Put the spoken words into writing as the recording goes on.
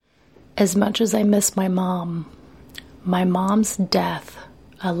As much as I miss my mom's death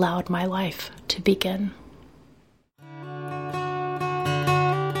allowed my life to begin.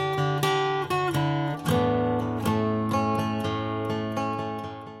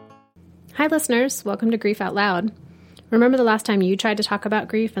 Hi, listeners. Welcome to Grief Out Loud. Remember the last time you tried to talk about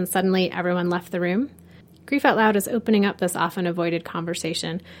grief and suddenly everyone left the room? Grief Out Loud is opening up this often avoided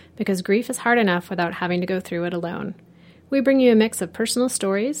conversation because grief is hard enough without having to go through it alone. We bring you a mix of personal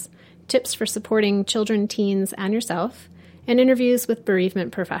stories, tips for supporting children, teens, and yourself, and interviews with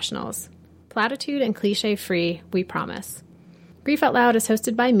bereavement professionals. Platitude and cliche-free, we promise. Grief Out Loud is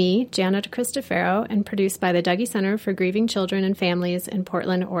hosted by me, Janet Cristofero, and produced by the Dougy Center for Grieving Children and Families in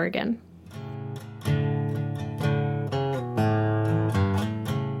Portland, Oregon.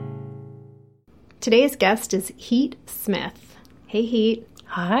 Today's guest is Heat Smith. Hey, Heat.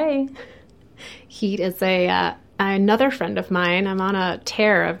 Hi. Heat is another friend of mine. I'm on a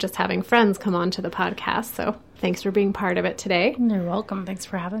tear of just having friends come on to the podcast, so thanks for being part of it today. You're welcome. Thanks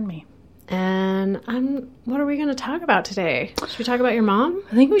for having me. And what are we going to talk about today? Should we talk about your mom?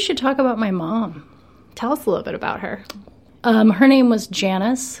 I think we should talk about my mom. Tell us a little bit about her. Her name was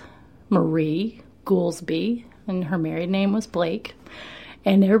Janice Marie Goolsby, and her married name was Blake,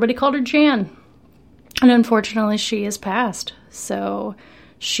 and everybody called her Jan. And unfortunately, she has passed. So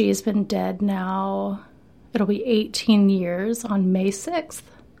she's been dead now. It'll be 18 years on May 6th.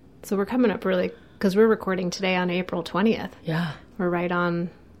 So we're coming up really, because we're recording today on April 20th. Yeah. We're right on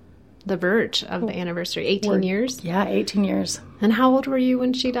the verge of the anniversary. 18 years? Yeah, 18 years. And how old were you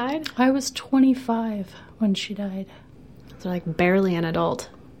when she died? I was 25 when she died. So like barely an adult.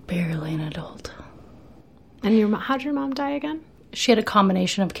 Barely an adult. And how'd your mom die again? She had a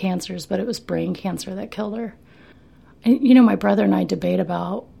combination of cancers, but it was brain cancer that killed her. And, my brother and I debate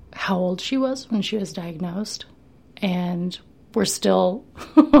about how old she was when she was diagnosed. And we're still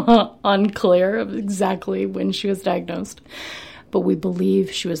unclear of exactly when she was diagnosed. But we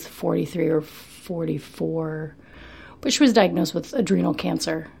believe she was 43 or 44. But she was diagnosed with adrenal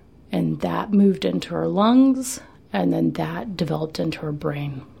cancer. And that moved into her lungs. And then that developed into her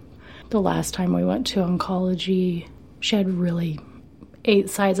brain. The last time we went to oncology, she had really 8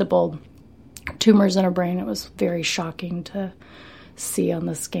 sizable tumors in her brain. It was very shocking to see on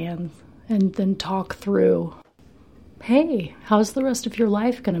the scans and then talk through, hey, how's the rest of your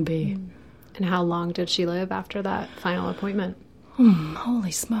life going to be? And how long did she live after that final appointment?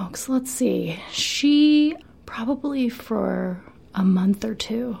 Holy smokes. Let's see. She probably for a month or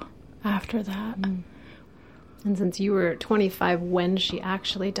 2 after that. And since you were 25 when she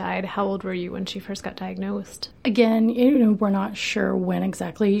actually died, how old were you when she first got diagnosed? Again, we're not sure when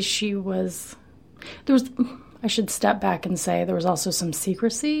exactly she was. I should step back and say there was also some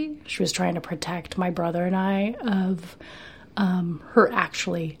secrecy. She was trying to protect my brother and I of her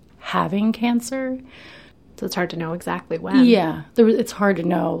actually having cancer. So it's hard to know exactly when. Yeah, it's hard to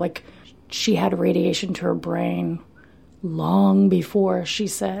know. Like, she had radiation to her brain long before she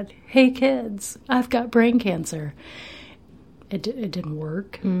said, hey, kids, I've got brain cancer. It didn't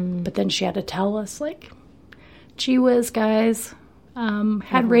work. But then she had to tell us, like, gee whiz, guys,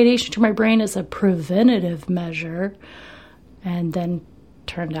 had radiation to my brain as a preventative measure. And then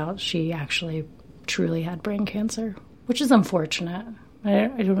turned out she actually truly had brain cancer, which is unfortunate. I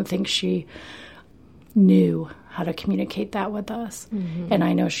don't think she knew how to communicate that with us. And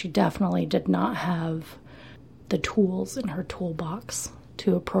I know she definitely did not have the tools in her toolbox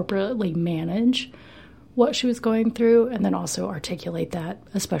to appropriately manage what she was going through and then also articulate that,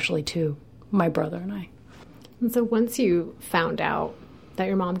 especially to my brother and I. And so once you found out that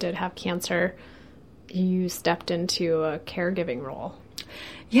your mom did have cancer, you stepped into a caregiving role.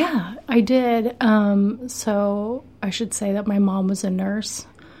 Yeah, I did. So I should say that my mom was a nurse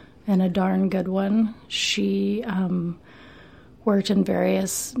and a darn good one. She worked in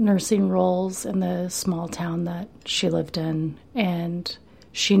various nursing roles in the small town that she lived in, and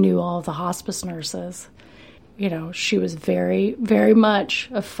she knew all of the hospice nurses. She was very, very much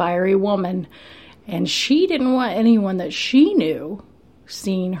a fiery woman, and she didn't want anyone that she knew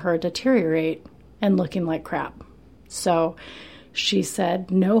seeing her deteriorate and looking like crap. So she said,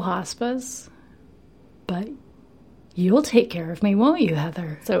 no hospice, but you'll take care of me, won't you,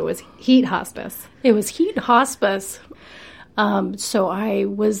 Heather? So it was Heat Hospice. It was Heat Hospice. So I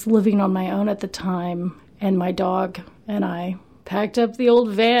was living on my own at the time, and my dog and I packed up the old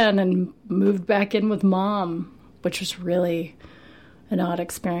van and moved back in with Mom, which was really an odd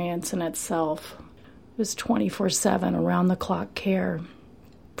experience in itself. It was 24/7 around-the-clock care.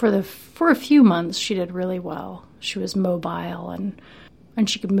 For a few months, she did really well. She was mobile and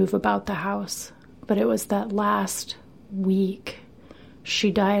she could move about the house. But it was that last week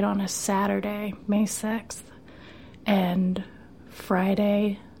She died on a Saturday, May 6th. And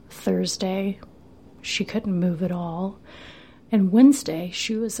Friday, Thursday, she couldn't move at all. And Wednesday,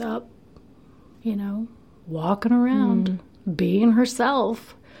 she was up, walking around, being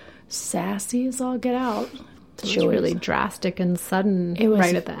herself, sassy as all get out. So it was really drastic and sudden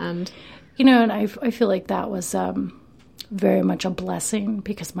right at the end. And I feel like that was very much a blessing,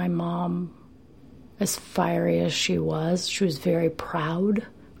 because my mom, as fiery as she was very proud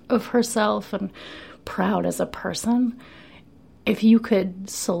of herself and proud as a person. If you could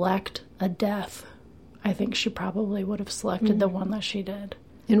select a death, I think she probably would have selected the one that she did.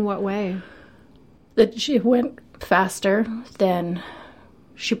 In what way? That she went faster than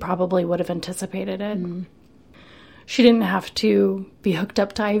she probably would have anticipated it. She didn't have to be hooked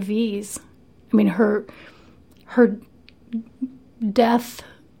up to IVs. I mean, her death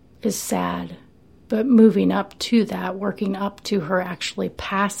is sad, but moving up to that, working up to her actually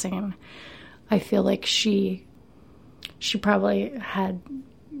passing, I feel like she probably had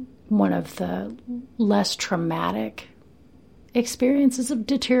one of the less traumatic experiences of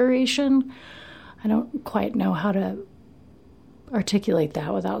deterioration. I don't quite know how to articulate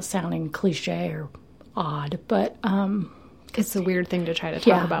that without sounding cliche or odd, but it's a weird thing to try to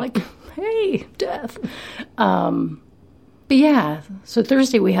talk about. Like, hey, death. But yeah, so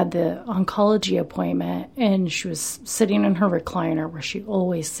Thursday we had the oncology appointment, and she was sitting in her recliner where she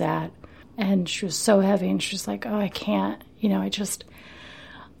always sat, and she was so heavy, and she was like, oh, I can't,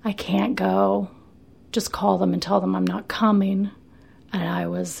 I can't go. Just call them and tell them I'm not coming. And I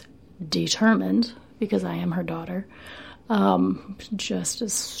was determined, because I am her daughter, just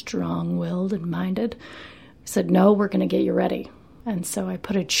as strong-willed and minded. I said, no, we're going to get you ready. And so I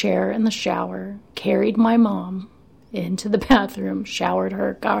put a chair in the shower, carried my mom into the bathroom, showered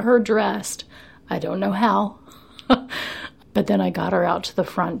her, got her dressed. I don't know how. But then I got her out to the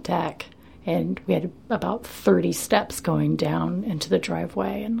front deck, and we had about 30 steps going down into the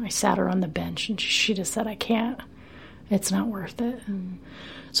driveway, and I sat her on the bench, and she just said, I can't. It's not worth it.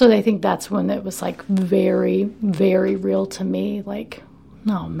 So I think that's when it was like very, very real to me. Like,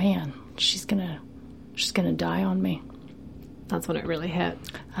 oh man, she's gonna die on me. That's when it really hit.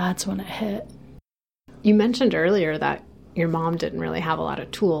 That's when it hit. You mentioned earlier that your mom didn't really have a lot of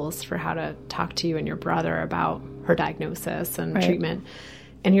tools for how to talk to you and your brother about her diagnosis and treatment.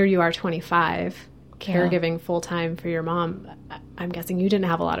 And here you are, 25, caregiving full-time for your mom. I'm guessing you didn't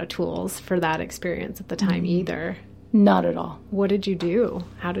have a lot of tools for that experience at the time either. Not at all. What did you do?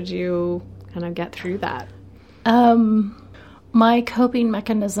 How did you kind of get through that? My coping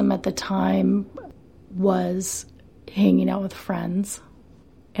mechanism at the time was hanging out with friends.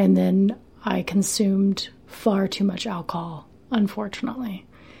 And then I consumed far too much alcohol, unfortunately.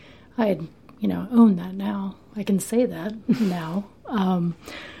 I had, owned that now. I can say that now.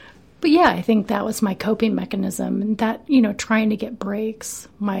 But yeah, I think that was my coping mechanism, and that, trying to get breaks.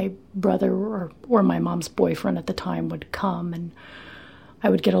 My brother or my mom's boyfriend at the time would come, and I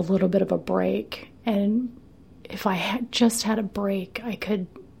would get a little bit of a break. And if I had just had a break, I could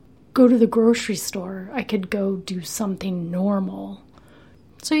go to the grocery store. I could go do something normal.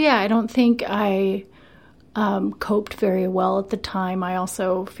 So yeah, I don't think I coped very well at the time. I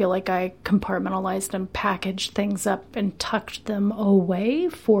also feel like I compartmentalized and packaged things up and tucked them away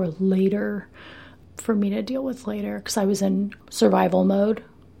for later, for me to deal with later, because I was in survival mode.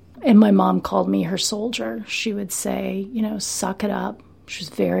 And my mom called me her soldier. She would say, suck it up. She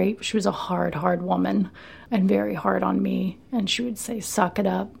was a hard woman, and very hard on me. And she would say, suck it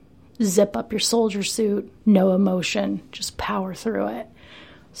up, zip up your soldier suit, no emotion, just power through it.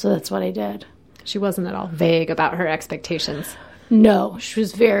 So that's what I did. She wasn't at all vague about her expectations. No, she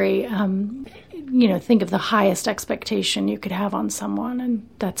was very, think of the highest expectation you could have on someone. And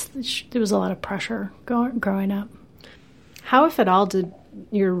there was a lot of pressure growing up. How, if at all, did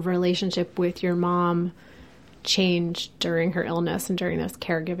your relationship with your mom change during her illness and during this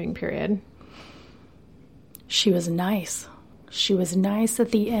caregiving period? She was nice. She was nice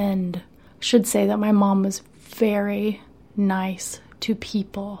at the end. I should say that my mom was very nice to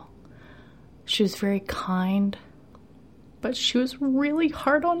people. She was very kind, but she was really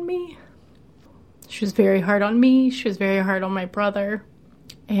hard on me. She was very hard on me. She was very hard on my brother.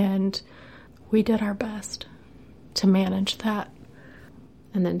 And we did our best to manage that.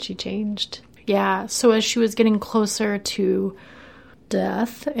 And then she changed. Yeah. So as she was getting closer to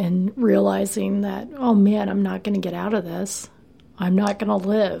death and realizing that, oh man, I'm not going to get out of this. I'm not going to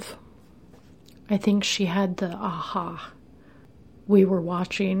live. I think she had the aha. We were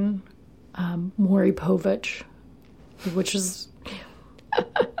watching Maury Povich, which is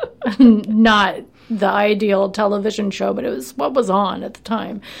not the ideal television show, but it was what was on at the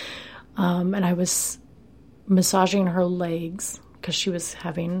time. And I was massaging her legs because she was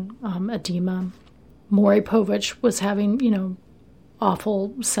having edema. Maury Povich was having,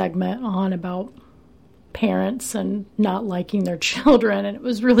 awful segment on about parents and not liking their children, and it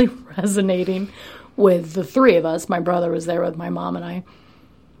was really resonating with the three of us. My brother was there with my mom and I,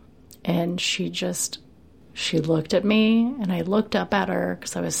 and she looked at me, and I looked up at her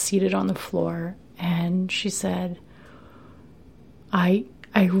because I was seated on the floor, and she said, I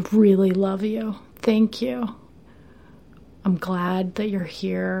really love you. Thank you. I'm glad that you're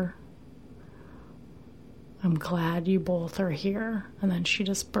here. I'm glad you both are here. And then she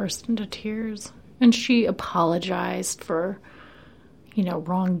just burst into tears. And she apologized for,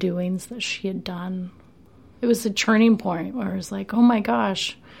 wrongdoings that she had done. It was a turning point where I was like, oh my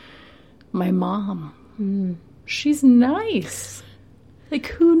gosh, my mom, she's nice. Like,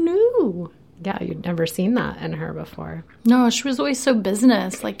 who knew? Yeah, you'd never seen that in her before. No, she was always so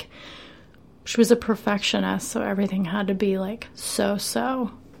business. Like, she was a perfectionist, so everything had to be, like,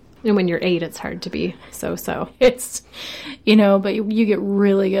 so. And when you're 8, it's hard to be so. It's, but you get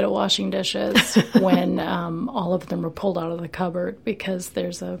really good at washing dishes when all of them are pulled out of the cupboard because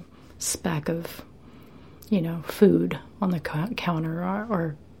there's a speck of, food on the counter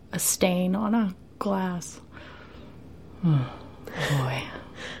or a stain on a glass. Oh, boy.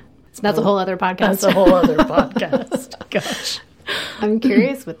 That's a whole other podcast. That's a whole other podcast. Gosh. I'm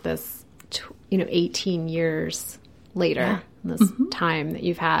curious with this, 18 years later, this time that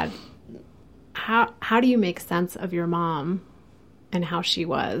you've had, how do you make sense of your mom and how she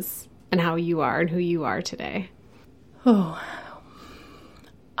was and how you are and who you are today? Oh,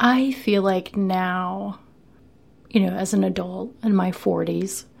 I feel like now, as an adult in my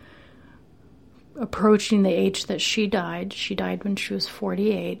 40s, approaching the age that she died when she was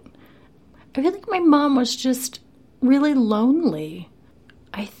 48, I feel like my mom was just really lonely.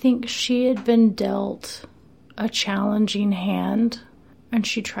 I think she had been dealt a challenging hand, and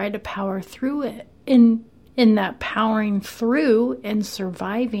she tried to power through it. In that powering through and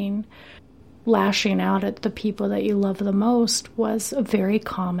surviving, lashing out at the people that you love the most was a very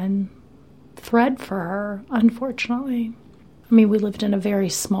common thread for her, unfortunately. I mean, we lived in a very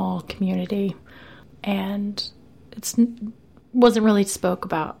small community, and it wasn't really spoke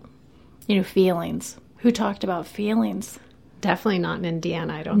about, feelings. Who talked about feelings? Definitely not in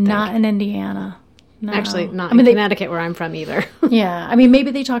Indiana, I don't think. Not in Indiana. No. Actually, not in Connecticut, where I'm from, either. Yeah. I mean,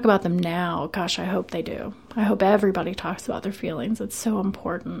 maybe they talk about them now. Gosh, I hope they do. I hope everybody talks about their feelings. It's so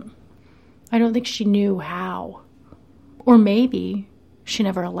important. I don't think she knew how. Or maybe she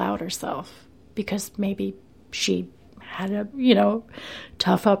never allowed herself because maybe she had a,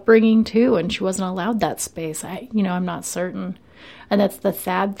 tough upbringing too, and she wasn't allowed that space. I'm not certain. And that's the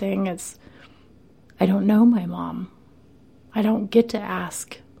sad thing. I don't know my mom. I don't get to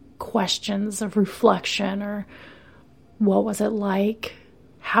ask questions of reflection or what was it like?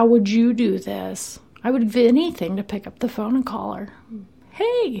 How would you do this? I would do anything to pick up the phone and call her.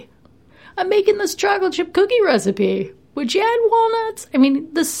 Hey, I'm making this chocolate chip cookie recipe. Would you add walnuts? I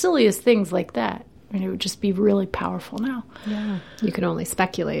mean, the silliest things like that. I mean, it would just be really powerful now. Yeah. You can only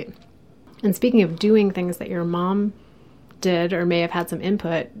speculate. And speaking of doing things that your mom did or may have had some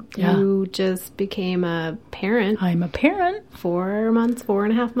input, you just became a parent. I'm a parent.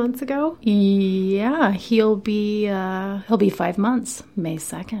 4.5 months ago. Yeah, he'll be 5 months, May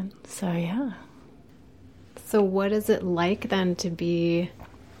 2nd. So yeah. So what is it like then to be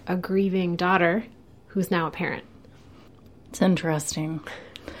a grieving daughter who's now a parent? It's interesting.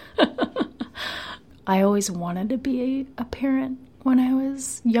 I always wanted to be a parent when I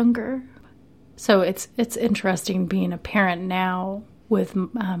was younger. So it's interesting being a parent now with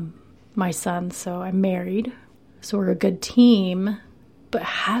my son. So I'm married, so we're a good team. But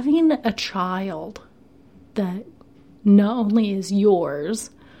having a child that not only is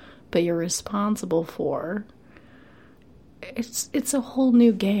yours, but you're responsible for, it's a whole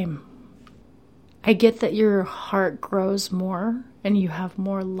new game. I get that your heart grows more and you have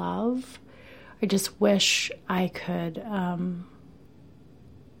more love. I just wish I could...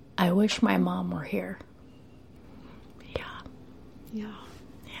 I wish my mom were here. Yeah.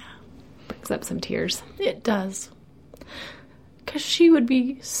 Brings up some tears. It does. Because she would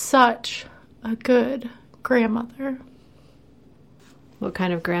be such a good grandmother. What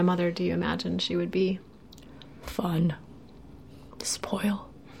kind of grandmother do you imagine she would be? Fun. Spoil.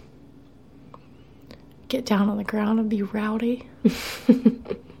 Get down on the ground and be rowdy.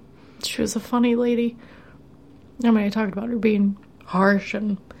 She was a funny lady. I mean, I talked about her being harsh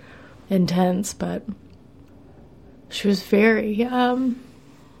and intense, but she was very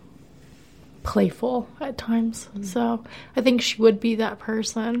playful at times. So I think she would be that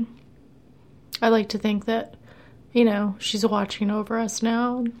person. I like to think that, she's watching over us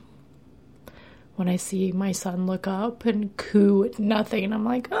now. When I see my son look up and coo at nothing, I'm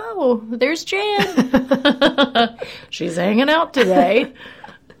like, oh, there's Jan. She's hanging out today.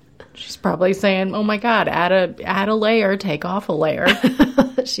 She's probably saying, oh my God, add a layer, take off a layer.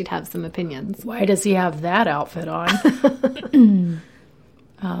 She'd have some opinions. Why does he have that outfit on?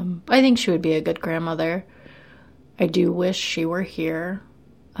 I think she would be a good grandmother. I do wish she were here.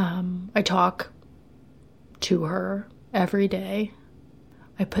 I talk to her every day.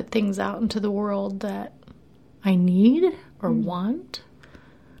 I put things out into the world that I need or want.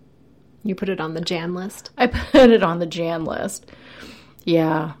 You put it on the Jan list? I put it on the Jan list.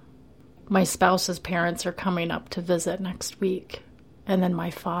 Yeah. My spouse's parents are coming up to visit next week. And then my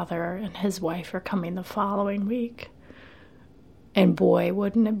father and his wife are coming the following week. And boy,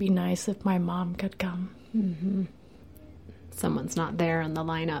 wouldn't it be nice if my mom could come. Mm-hmm. Someone's not there in the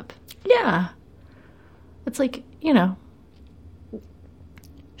lineup. Yeah. It's like,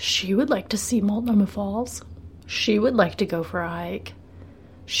 she would like to see Multnomah Falls. She would like to go for a hike.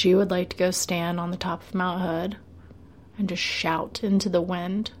 She would like to go stand on the top of Mount Hood and just shout into the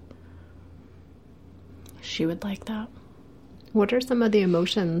wind. She would like that. What are some of the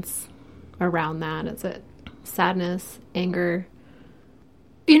emotions around that? Is it sadness, anger?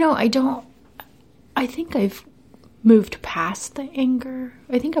 I think I've moved past the anger.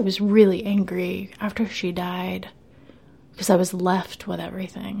 I think I was really angry after she died because I was left with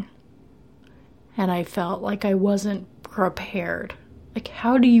everything. And I felt like I wasn't prepared. Like,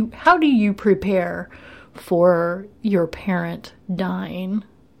 how do you prepare for your parent dying?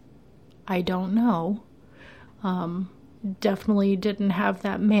 I don't know. Definitely didn't have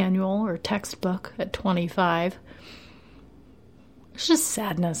that manual or textbook at 25. It's just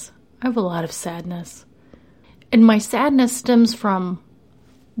sadness. I have a lot of sadness. And my sadness stems from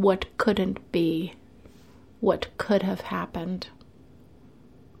what couldn't be, what could have happened,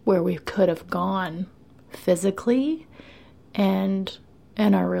 where we could have gone physically and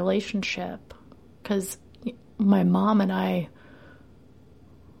in our relationship. Because my mom and I,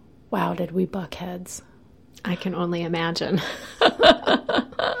 wow, did we buck heads. I can only imagine.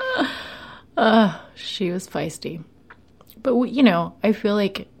 She was feisty. But, I feel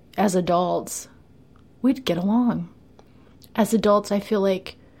like as adults, we'd get along. As adults, I feel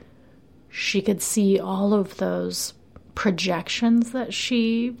like she could see all of those projections that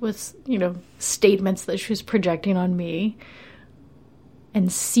she was, statements that she was projecting on me,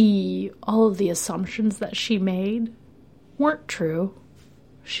 and see all of the assumptions that she made weren't true.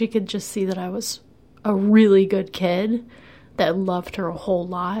 She could just see that I was a really good kid that loved her a whole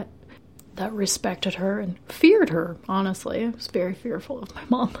lot, that respected her and feared her, honestly. I was very fearful of my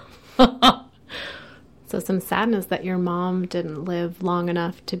mom. So some sadness that your mom didn't live long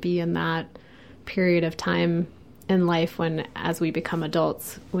enough to be in that period of time in life when, as we become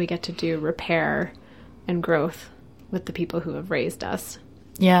adults, we get to do repair and growth with the people who have raised us.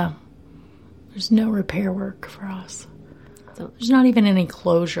 Yeah. There's no repair work for us. So there's not even any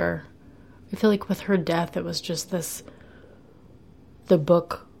closure. I feel like with her death, it was just the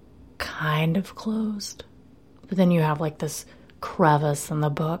book kind of closed. But then you have like this crevice in the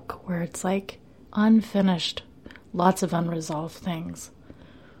book where it's like unfinished, lots of unresolved things,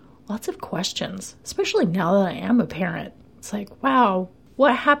 lots of questions, especially now that I am a parent. It's like, wow,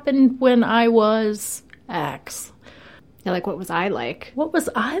 what happened when I was X? Yeah, like what was I like? What was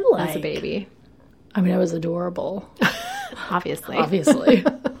I like? As a baby. I mean, I was adorable. Obviously.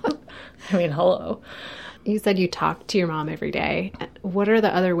 I mean, hello. You said you talk to your mom every day. What are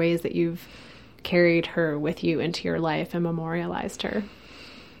the other ways that you've carried her with you into your life and memorialized her?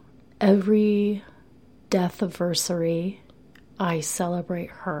 Every death anniversary, I celebrate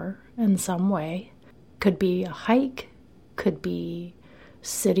her in some way. Could be a hike, could be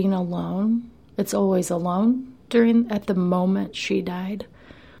sitting alone. It's always alone at the moment she died.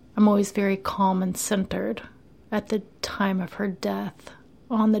 I'm always very calm and centered at the time of her death,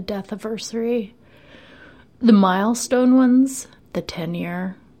 on the death anniversary. The milestone ones, the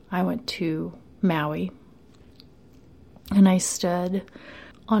 10-year, I went to Maui, and I stood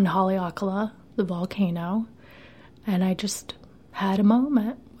on Haleakala, the volcano, and I just had a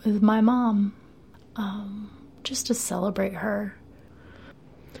moment with my mom, just to celebrate her.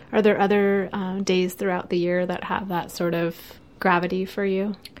 Are there other days throughout the year that have that sort of gravity for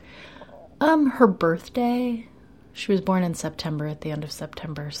you? Her birthday. She was born in September, at the end of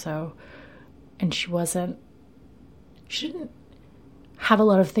September, and she didn't have a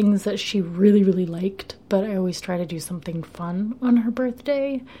lot of things that she really, really liked, but I always try to do something fun on her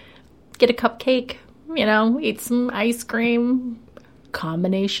birthday. get a cupcake, eat some ice cream,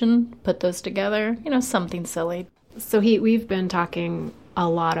 combination, put those together, something silly. So we've been talking a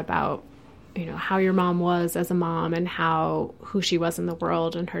lot about, how your mom was as a mom and how who she was in the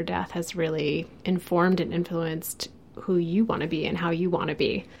world, and her death has really informed and influenced who you want to be and how you want to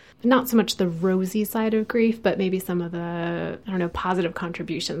be. Not so much the rosy side of grief, but maybe some of the, positive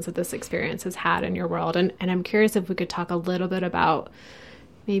contributions that this experience has had in your world. And I'm curious if we could talk a little bit about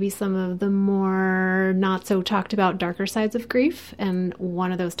maybe some of the more not so talked about darker sides of grief. And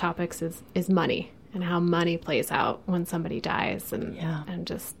one of those topics is money, and how money plays out when somebody dies.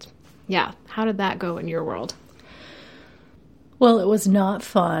 How did that go in your world? Well, it was not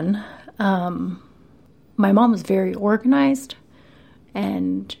fun. My mom was very organized,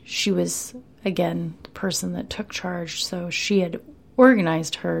 and she was, again, the person that took charge. So she had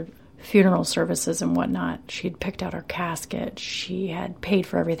organized her funeral services and whatnot. She had picked out her casket. She had paid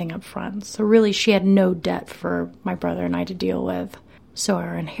for everything up front. So really, she had no debt for my brother and I to deal with. So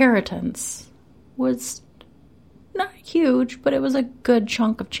our inheritance was not huge, but it was a good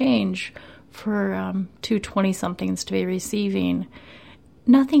chunk of change for two 20-somethings to be receiving.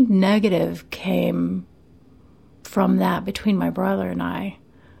 Nothing negative came from that between my brother and I.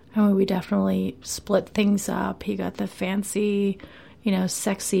 We definitely split things up. He got the fancy,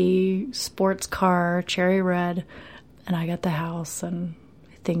 sexy sports car, cherry red, and I got the house and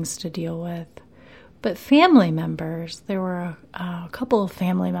things to deal with. But family members, there were a couple of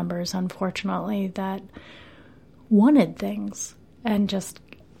family members, unfortunately, that wanted things and just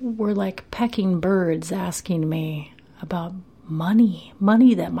were like pecking birds asking me about money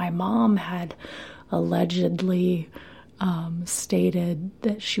that my mom had allegedly stated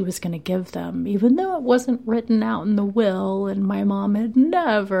that she was going to give them, even though it wasn't written out in the will, and my mom had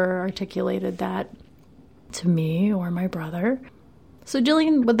never articulated that to me or my brother. So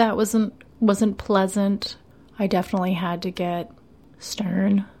dealing with that wasn't pleasant. I definitely had to get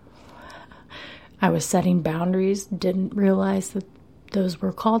stern. I was setting boundaries, didn't realize that those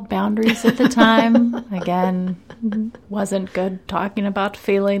were called boundaries at the time. Again, wasn't good talking about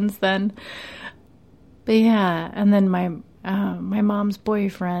feelings then. But yeah, and then my mom's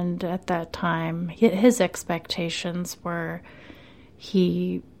boyfriend at that time, his expectations were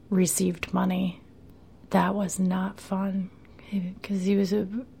he received money. That was not fun because he was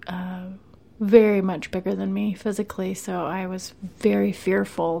very much bigger than me physically, so I was very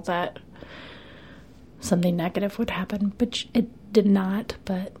fearful that something negative would happen, but it did not.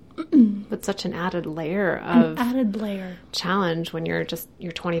 But such an added layer of challenge when you're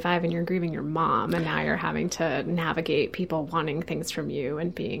 25 and you're grieving your mom, and now you're having to navigate people wanting things from you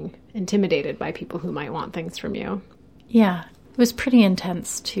and being intimidated by people who might want things from you. Yeah, it was pretty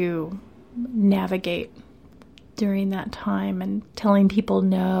intense to navigate during that time, and telling people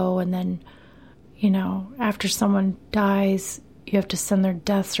no, and then, after someone dies, you have to send their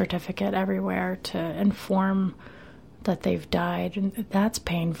death certificate everywhere to inform that they've died, and that's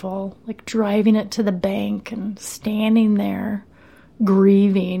painful. Like driving it to the bank and standing there,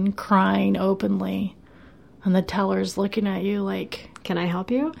 grieving, crying openly, and the teller's looking at you like, "Can I help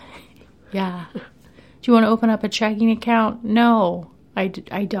you?" Yeah. "Do you want to open up a checking account?" "No, I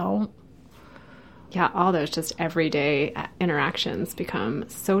don't." Yeah, all those just everyday interactions become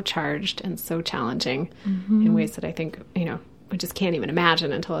so charged and so challenging in ways that I think, we just can't even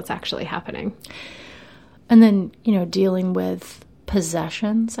imagine until it's actually happening. And then, dealing with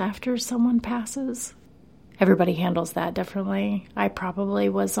possessions after someone passes. Everybody handles that differently. I probably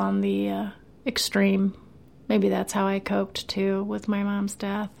was on the extreme. Maybe that's how I coped, too, with my mom's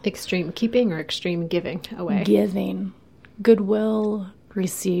death. Extreme keeping or extreme giving away? Giving. Goodwill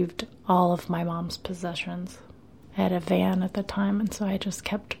received all of my mom's possessions. I had a van at the time, and so I just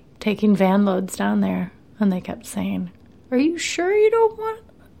kept taking van loads down there. And they kept saying, "Are you sure you don't want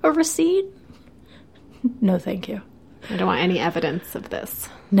a receipt?" No, thank you. I don't want any evidence of this.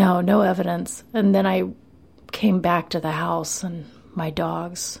 No evidence. And then I came back to the house, and my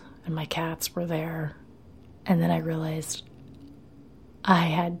dogs and my cats were there. And then I realized I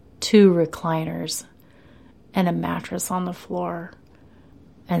had 2 recliners and a mattress on the floor.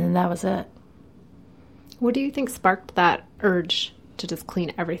 And then that was it. What do you think sparked that urge to just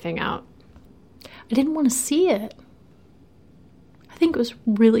clean everything out? I didn't want to see it. I think it was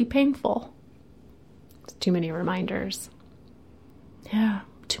really painful. It's too many reminders. Yeah,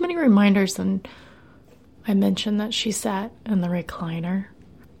 too many reminders. And I mentioned that she sat in the recliner.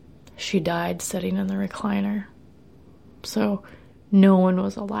 She died sitting in the recliner. So no one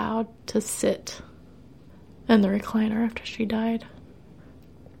was allowed to sit in the recliner after she died.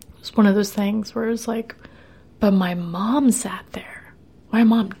 It was one of those things where it was like, but my mom sat there. my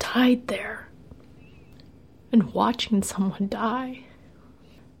mom died there. And watching someone die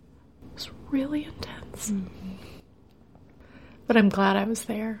was really intense. But I'm glad I was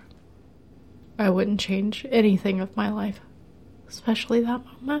there. I wouldn't change anything of my life, especially that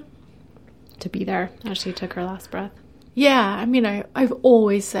moment. To be there as she took her last breath. Yeah, I mean, I've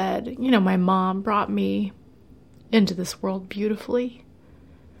always said, my mom brought me into this world beautifully,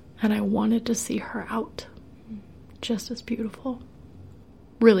 and I wanted to see her out just as beautiful.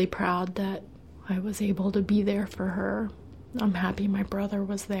 Really proud that I was able to be there for her. I'm happy my brother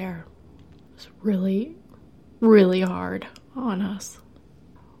was there. It was really, really hard on us.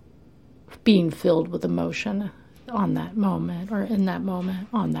 Being filled with emotion on that moment, or in that moment,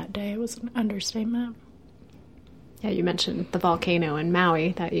 on that day, was an understatement. Yeah, you mentioned the volcano in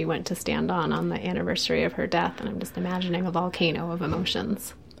Maui that you went to stand on the anniversary of her death, and I'm just imagining a volcano of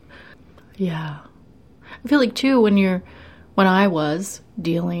emotions. Yeah. I feel like, too, when I was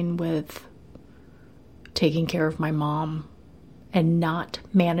dealing with taking care of my mom and not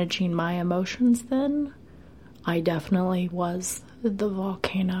managing my emotions then, I definitely was the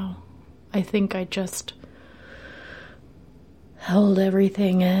volcano. I think I just held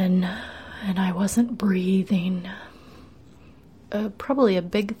everything in, and I wasn't breathing. Probably a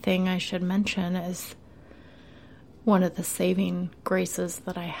big thing I should mention is one of the saving graces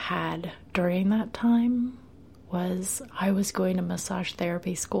that I had during that time was I was going to massage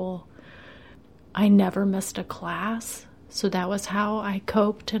therapy school. I never missed a class, so that was how I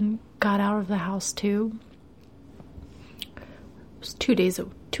coped and got out of the house too. It was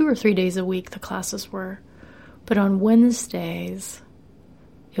 2 or 3 days a week the classes were. But on Wednesdays,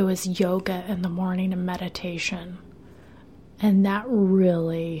 it was yoga in the morning and meditation. And that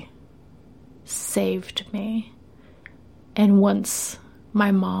really saved me. And once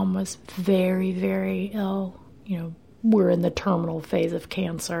my mom was very, very ill, we're in the terminal phase of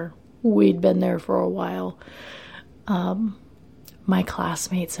cancer. We'd been there for a while. My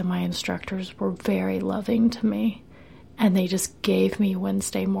classmates and my instructors were very loving to me. And they just gave me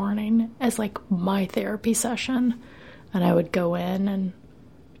Wednesday morning as like my therapy session. And I would go in and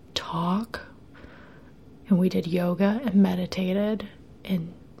talk. And we did yoga and meditated.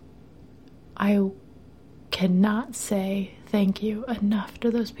 And I cannot say thank you enough to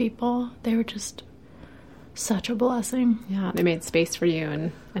those people. They were just such a blessing. Yeah, they made space for you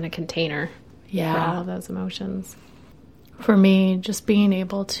in a container for all of those emotions. For me, just being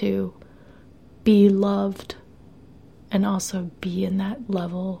able to be loved and also be in that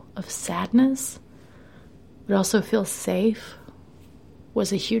level of sadness, but also feel safe,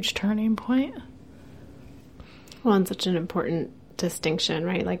 was a huge turning point. Well, and such an important distinction,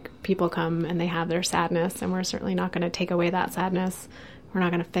 right? Like, people come and they have their sadness, and we're certainly not going to take away that sadness. We're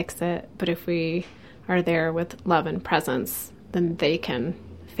not going to fix it. But if we are there with love and presence, then they can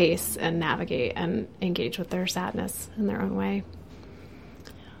face and navigate and engage with their sadness in their own way.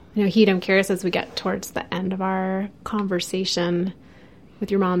 Heed, I'm curious, as we get towards the end of our conversation, with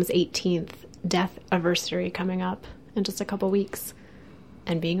your mom's 18th death anniversary coming up in just a couple weeks,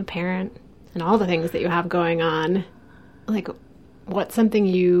 and being a parent and all the things that you have going on, like, what's something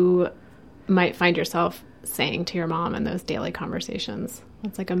you might find yourself saying to your mom in those daily conversations?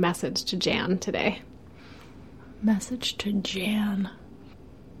 What's like a message to Jan today? Message to Jan.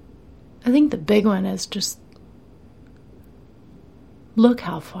 I think the big one is just, look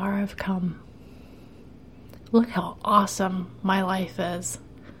how far I've come. Look how awesome my life is.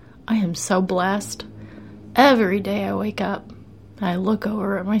 I am so blessed. Every day I wake up, I look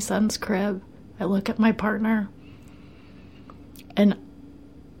over at my son's crib, I look at my partner, and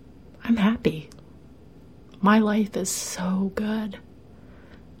I'm happy. My life is so good.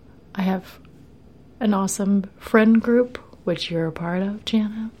 I have an awesome friend group, which you're a part of,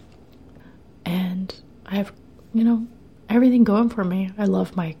 Jana. And I have, everything going for me. I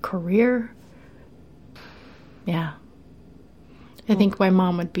love my career. Yeah. I think my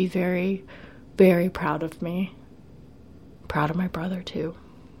mom would be very, very proud of me. Proud of my brother, too.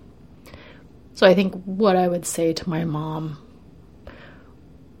 So I think what I would say to my mom,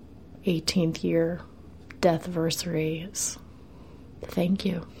 18th year death anniversary, is thank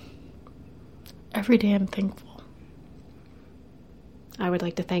you. Every day I'm thankful. I would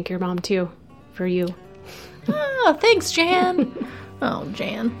like to thank your mom, too, for you. Oh, thanks, Jan. Oh,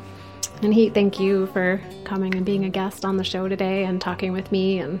 Jan. And Heat, thank you for coming and being a guest on the show today and talking with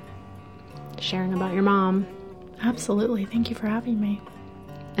me and sharing about your mom. Absolutely. Thank you for having me.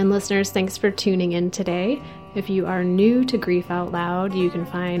 And listeners, thanks for tuning in today. If you are new to Grief Out Loud, you can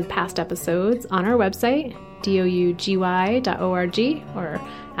find past episodes on our website, dougy.org, or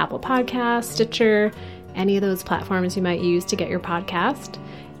Apple Podcasts, Stitcher, any of those platforms you might use to get your podcast.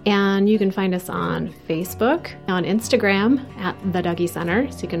 And you can find us on Facebook, on Instagram at The Dougy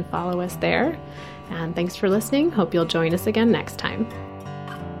Center, so you can follow us there. And thanks for listening. Hope you'll join us again next time.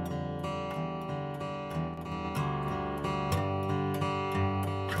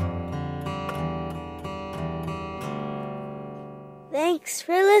 Thanks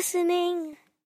for listening.